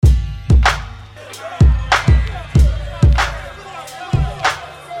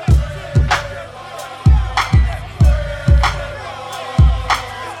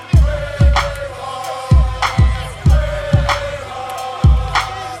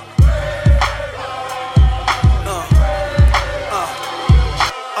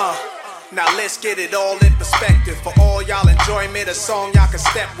let's get it all in perspective. For all y'all enjoyment, a song y'all can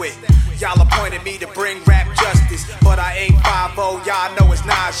step with. Y'all appointed me to bring rap justice, but I ain't 5-0, y'all know it's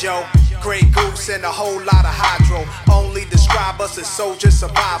Nas, yo. Grey Goose and a whole lot of hydro. Only describe us as soldier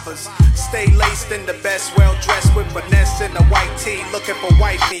survivors. Stay laced in the best, well dressed with finesse in the white tee, looking for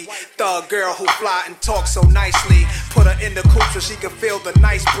wifey. Thug girl who fly and talk so nicely. Put her in the coupe so she can feel the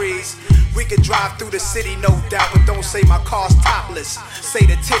nice breeze. We can drive through the city, no doubt, but don't say my car's topless. Say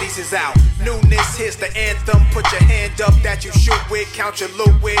the titties is out. Newness, here's the anthem. Put your hand up that you shoot with, count your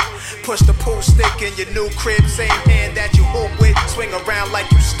loot with. Push the pool stick in your new crib, same hand that you hoop with. Swing around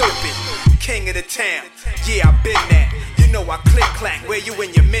like you stupid. King of the town, yeah, I been that. You know I click clack, where you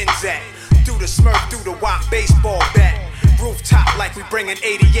and your men's at. Through the smurf, through the wop, baseball bat. Rooftop like we bringing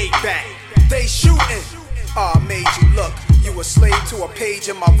 88 back. They shooting. Made you look. You a slave to a page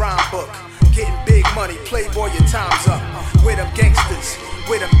in my rhyme book. Getting big money, playboy, your time's up. Where them gangsters,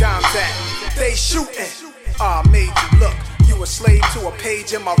 where them dimes at? They shooting. Made you look. You a slave to a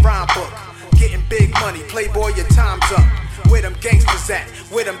page in my rhyme book. Getting big money, playboy, your time's up. Where them gangsters at?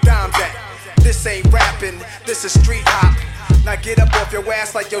 Where them dimes at? This ain't rapping, this is street hop. Now get up off your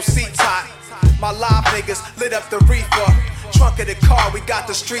ass like your seat's hot. My live niggas lit up the reefer. Trunk of the car, we got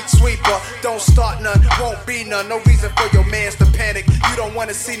the street sweeper. Don't start none, won't be none. No reason for your mans to panic. You don't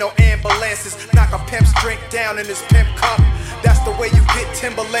wanna see no ambulances. Knock a pimp's drink down in his pimp cup. That's the way you get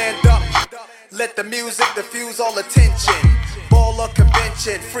Timberland up. Let the music diffuse all attention. Baller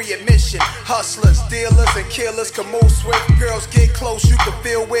convention, free admission. Hustlers, dealers, and killers can move swift. Girls get close, you can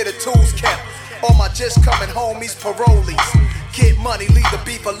feel where the tools kept. All my just coming homies, parolees. Get money, leave the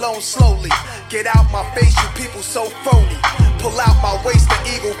beef alone slowly. Get out my face, you people so phony. Pull out my waist, the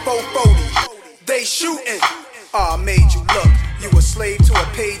eagle 440. They shooting. Made you look. You a slave to a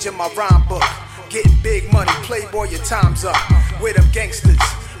page in my rhyme book. Getting big money, playboy, your time's up. Where them gangsters,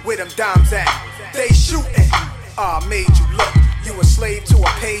 where them dimes at? They shooting. Made you look. You a slave to a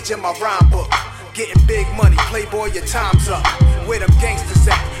page in my rhyme book. Getting big money, playboy, your time's up. Where them gangsters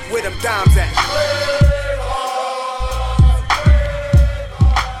at? Where them dimes at?